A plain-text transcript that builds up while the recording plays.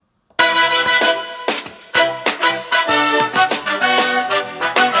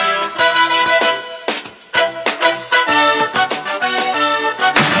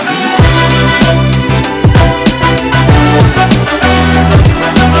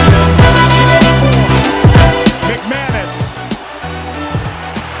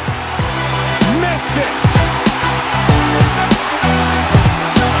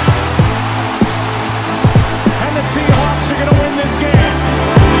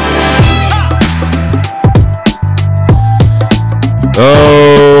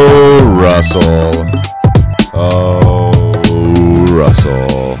Oh, Russell. Oh,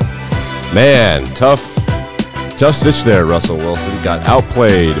 Russell. Man, tough stitch there, Russell Wilson. Got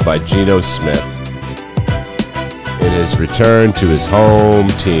outplayed by Geno Smith in his return to his home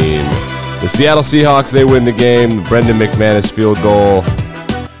team. The Seattle Seahawks, they win the game. Brendan McManus field goal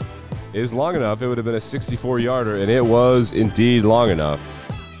is long enough. It would have been a 64-yarder, and it was indeed long enough.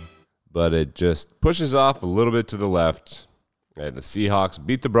 But it just pushes off a little bit to the left. And the Seahawks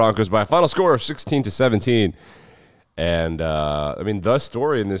beat the Broncos by a final score of 16-17. And, the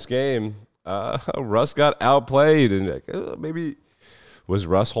story in this game, Russ got outplayed. And maybe was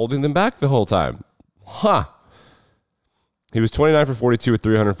Russ holding them back the whole time? Huh. He was 29 for 42 with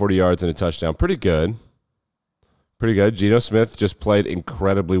 340 yards and a touchdown. Pretty good. Geno Smith just played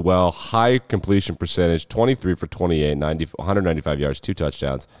incredibly well. High completion percentage, 23 for 28, 195 yards, 2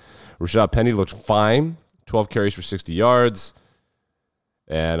 touchdowns. Rashad Penny looked fine, 12 carries for 60 yards.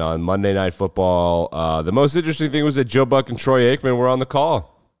 And on Monday Night Football, the most interesting thing was that Joe Buck and Troy Aikman were on the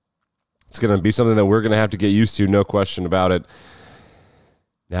call. It's going to be something that we're going to have to get used to, no question about it.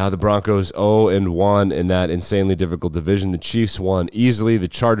 Now the Broncos 0-1 in that insanely difficult division. The Chiefs won easily. The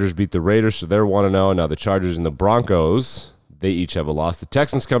Chargers beat the Raiders, so they're 1-0. Now the Chargers and the Broncos, they each have a loss. The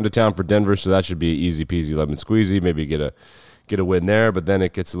Texans come to town for Denver, so that should be easy peasy lemon squeezy. Maybe get a win there, but then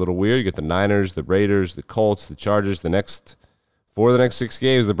it gets a little weird. You get the Niners, the Raiders, the Colts, the Chargers. For the next 6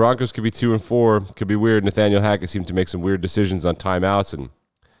 games, the Broncos could be 2-4. Could be weird. Nathaniel Hackett seemed to make some weird decisions on timeouts and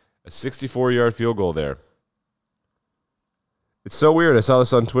a 64-yard field goal there. It's so weird. I saw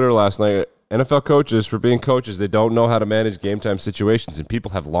this on Twitter last night. NFL coaches, for being coaches, they don't know how to manage game time situations, and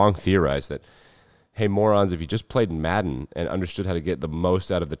people have long theorized that, hey, morons, if you just played Madden and understood how to get the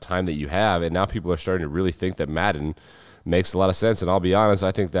most out of the time that you have, and now people are starting to really think that Madden makes a lot of sense, and I'll be honest,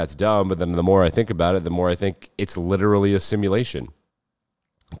 I think that's dumb, but then the more I think about it, the more I think it's literally a simulation.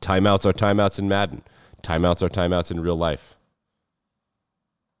 Timeouts are timeouts in Madden. Timeouts are timeouts in real life.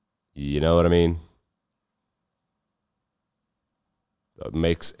 You know what I mean? That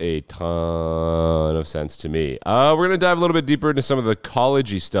makes a ton of sense to me. We're going to dive a little bit deeper into some of the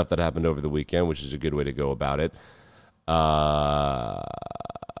college-y stuff that happened over the weekend, which is a good way to go about it. So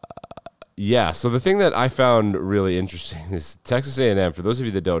the thing that I found really interesting is Texas A&M. For those of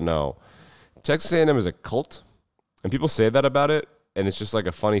you that don't know, Texas A&M is a cult, and people say that about it, and it's just like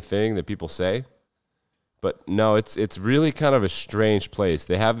a funny thing that people say. But no, it's really kind of a strange place.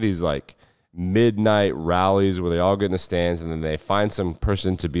 They have these like midnight rallies where they all get in the stands, and then they find some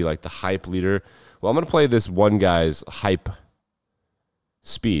person to be like the hype leader. Well, I'm going to play this one guy's hype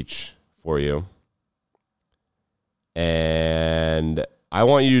speech for you. And I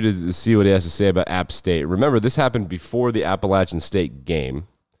want you to see what he has to say about App State. Remember, this happened before the Appalachian State game.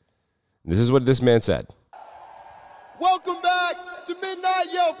 This is what this man said. Welcome back to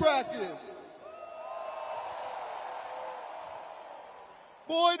Midnight Yell Practice.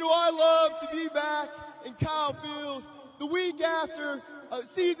 Boy, do I love to be back in Kyle Field the week after a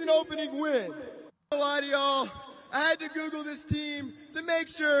season opening win. I'm gonna lie to y'all, I had to Google this team to make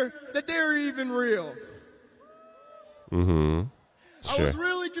sure that they were even real. Mm-hmm. Sure. I was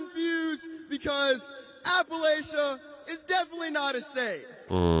really confused because Appalachia is definitely not a state.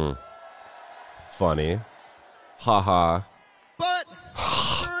 Funny. Ha. But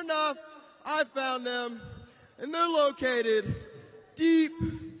sure enough, I found them, and they're located deep,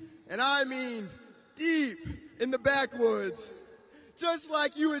 and I mean deep in the backwoods. Just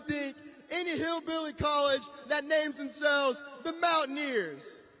like you would think any hillbilly college that names themselves the Mountaineers.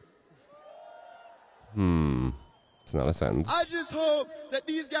 It's not a sentence. I just hope that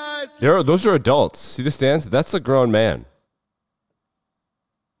these guys... Those are adults. See the stands? That's a grown man.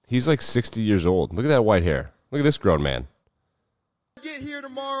 He's like 60 years old. Look at that white hair. Look at this grown man. Get here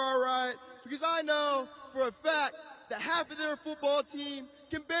tomorrow, all right? Because I know for a fact that half of their football team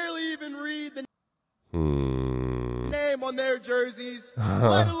can barely even read the name on their jerseys,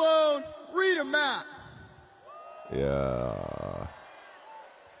 let alone read a map. Yeah.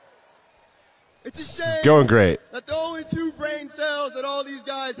 It's a shame it's going great. That the only 2 brain cells that all these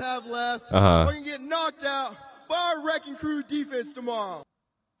guys have left are going to get knocked out by our wrecking crew defense tomorrow.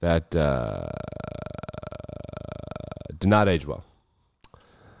 That did not age well.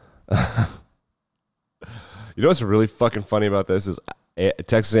 You know what's really fucking funny about this is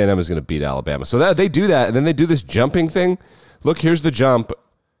Texas A&M is going to beat Alabama. So that they do that, and then they do this jumping thing. Look, here's the jump.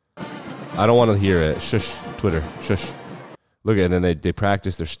 I don't want to hear it. Shush, Twitter, shush. Look, and then they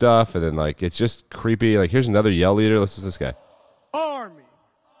practice their stuff, and then like it's just creepy. Like here's another yell leader. Listen to this guy. Army.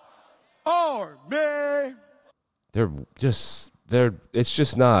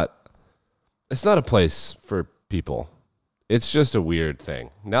 It's not a place for people. It's just a weird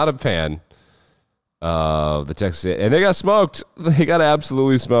thing. Not a fan of the Texas, and they got smoked. They got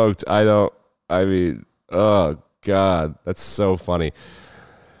absolutely smoked. Oh God, that's so funny.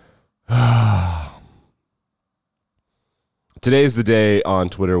 Today's the day on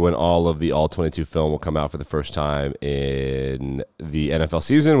Twitter when all of the All-22 film will come out for the first time in the NFL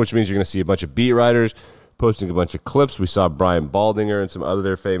season, which means you're going to see a bunch of beat writers posting a bunch of clips. We saw Brian Baldinger and some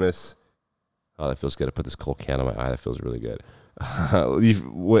other famous... Oh, that feels good. I put this cold can on my eye. That feels really good.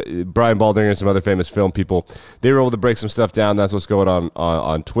 Brian Baldinger and some other famous film people, they were able to break some stuff down. That's what's going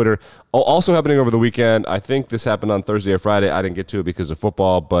on Twitter. Also happening over the weekend, I think this happened on Thursday or Friday. I didn't get to it because of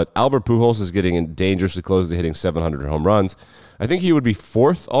football, but Albert Pujols is getting dangerously close to hitting 700 home runs. I think he would be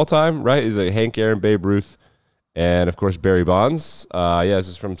fourth all-time, right? Is it Hank Aaron, Babe Ruth, and, of course, Barry Bonds. This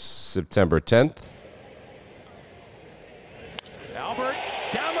is from September 10th. Albert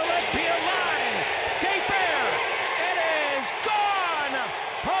down the left field line. Stay fair. It is gone.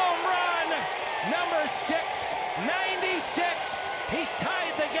 Home run number 696. He's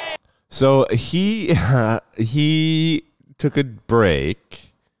tied the game. So he took a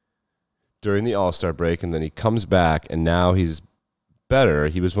break during the All-Star break, and then he comes back, and now he's better.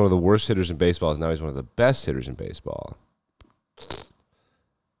 He was one of the worst hitters in baseball, and now he's one of the best hitters in baseball.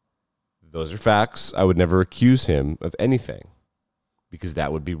 Those are facts. I would never accuse him of anything, because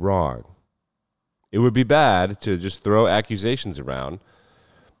that would be wrong. It would be bad to just throw accusations around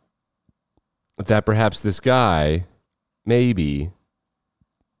that perhaps this guy maybe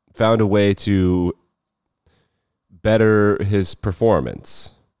found a way to better his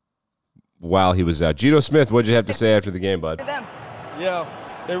performance while he was out. Geno Smith, what'd you have to say after the game, bud? Yeah,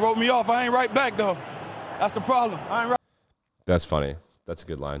 they wrote me off. I ain't right back, though. That's the problem. I ain't right. That's funny. That's a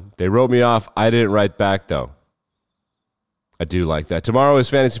good line. They wrote me off. I didn't write back, though. I do like that. Tomorrow is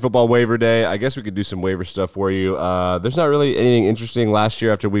Fantasy Football Waiver Day. I guess we could do some waiver stuff for you. There's not really anything interesting. Last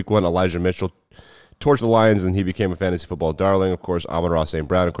year after Week 1, Elijah Mitchell torched the Lions, and he became a fantasy football darling. Of course, Amon-Ra St.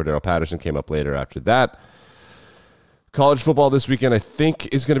 Brown and Cordero Patterson came up later after that. College football this weekend, I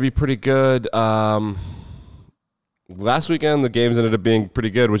think, is going to be pretty good. Last weekend, the games ended up being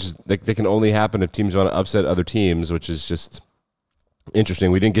pretty good, which is they can only happen if teams want to upset other teams, which is just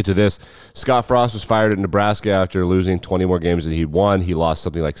interesting. We didn't get to this. Scott Frost was fired at Nebraska after losing 20 more games than he'd won. He lost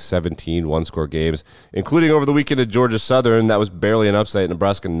something like 17 one-score games, including over the weekend at Georgia Southern. That was barely an upset.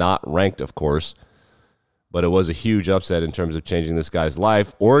 Nebraska not ranked, of course, but it was a huge upset in terms of changing this guy's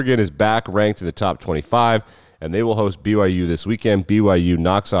life. Oregon is back ranked in the top 25, and they will host BYU this weekend. BYU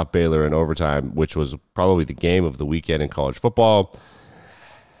knocks off Baylor in overtime, which was probably the game of the weekend in college football.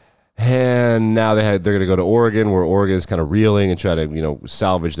 And now they're going to go to Oregon, where Oregon is kind of reeling and try to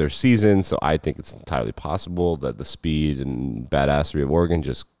salvage their season. So I think it's entirely possible that the speed and badassery of Oregon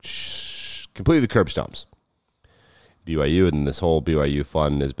just completely curb stomps BYU, and this whole BYU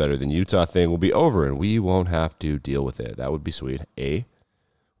fun is better than Utah thing will be over, and we won't have to deal with it. That would be sweet.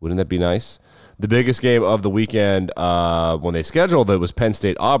 Wouldn't that be nice? The biggest game of the weekend when they scheduled it was Penn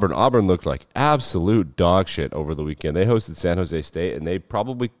State-Auburn. Auburn looked like absolute dog shit over the weekend. They hosted San Jose State, and they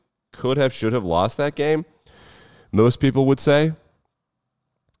probably should have lost that game, most people would say.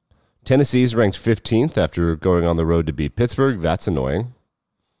 Tennessee's ranked 15th after going on the road to beat Pittsburgh. That's annoying,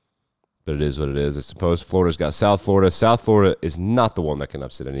 but it is what it is, I suppose. Florida's got South Florida. South Florida is not the one that can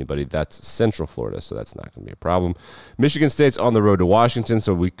upset anybody. That's Central Florida, so that's not going to be a problem. Michigan State's on the road to Washington,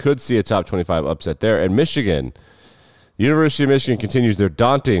 so we could see a top 25 upset there. And Michigan, the University of Michigan continues their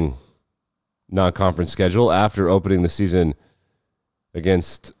daunting non-conference schedule after opening the season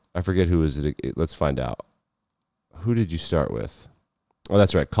against, I forget who is it. Let's find out. Who did you start with? Oh,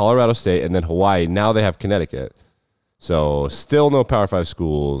 that's right, Colorado State, and then Hawaii. Now they have Connecticut. So still no Power 5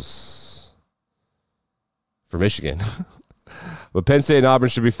 schools for Michigan. But Penn State and Auburn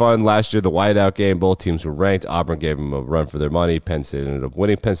should be fun. Last year, the whiteout game, both teams were ranked. Auburn gave them a run for their money. Penn State ended up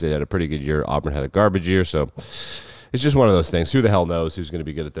winning. Penn State had a pretty good year. Auburn had a garbage year. So it's just one of those things. Who the hell knows who's going to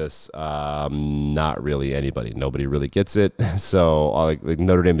be good at this? Not really anybody. Nobody really gets it. So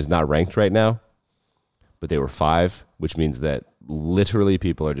Notre Dame is not ranked right now, but they were 5, which means that literally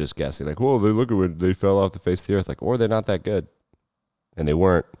people are just guessing. Like, whoa, they look at when they fell off the face of the earth. Like, or they're not that good. And they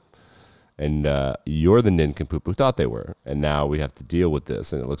weren't. And you're the nincompoop who thought they were. And now we have to deal with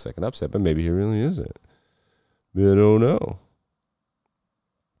this. And it looks like an upset, but maybe he really isn't. I don't know.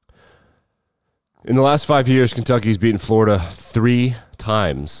 In the last 5 years, Kentucky's beaten Florida 3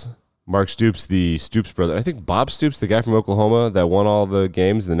 times. Mark Stoops, the Stoops brother. I think Bob Stoops, the guy from Oklahoma that won all the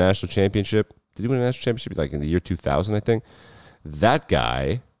games in the national championship. Did he win a national championship? Like in the year 2000, I think. That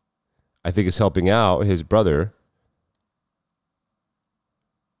guy, I think, is helping out his brother,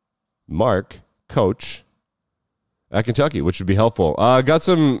 Mark, coach at Kentucky, which would be helpful. Got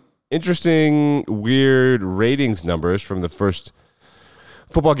some interesting, weird ratings numbers from the first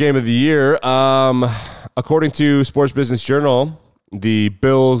football game of the year. According to Sports Business Journal, the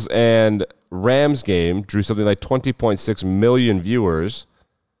Bills and Rams game drew something like 20.6 million viewers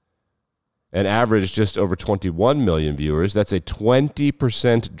and averaged just over 21 million viewers. That's a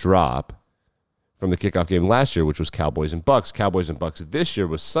 20% drop from the kickoff game last year, which was Cowboys and Bucks. Cowboys and Bucks this year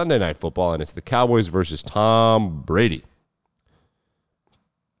was Sunday Night Football, and it's the Cowboys versus Tom Brady.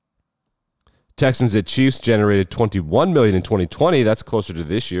 Texans at Chiefs generated 21 million in 2020. That's closer to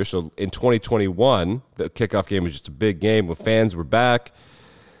this year. So in 2021, the kickoff game was just a big game when fans were back.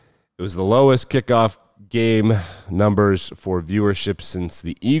 It was the lowest kickoff game numbers for viewership since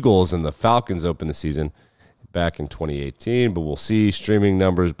the Eagles and the Falcons opened the season back in 2018. But we'll see streaming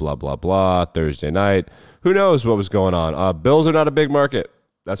numbers, blah, blah, blah, Thursday night. Who knows what was going on? Bills are not a big market.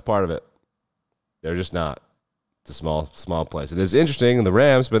 That's part of it. They're just not. It's a small place. It is interesting in the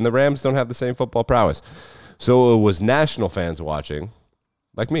Rams, but the Rams don't have the same football prowess. So it was national fans watching,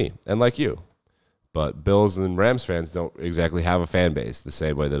 like me and like you. But Bills and Rams fans don't exactly have a fan base the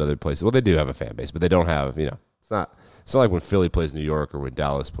same way that other places. Well, they do have a fan base, but they don't have, it's not like when Philly plays New York or when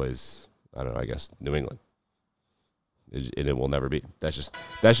Dallas plays, I don't know, I guess New England. It will never be. That's just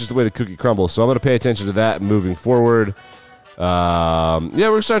the way the cookie crumbles. So I'm going to pay attention to that moving forward. We're going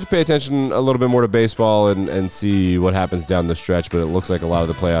to start to pay attention a little bit more to baseball and see what happens down the stretch, but it looks like a lot of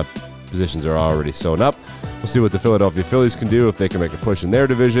the playoff positions are already sewn up. We'll see what the Philadelphia Phillies can do, if they can make a push in their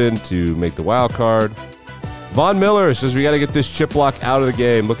division to make the wild card. Von Miller says we got to get this chip block out of the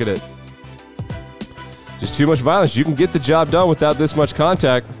game. Look at it. Just too much violence. You can get the job done without this much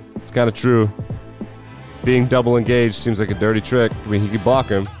contact. It's kind of true. Being double engaged seems like a dirty trick. I mean, he could block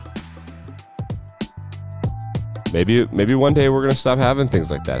him. Maybe one day we're going to stop having things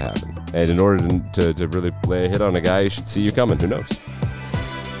like that happen. And in order to really lay a hit on a guy, you should see you coming. Who knows?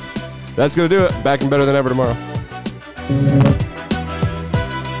 That's going to do it. Back and better than ever tomorrow.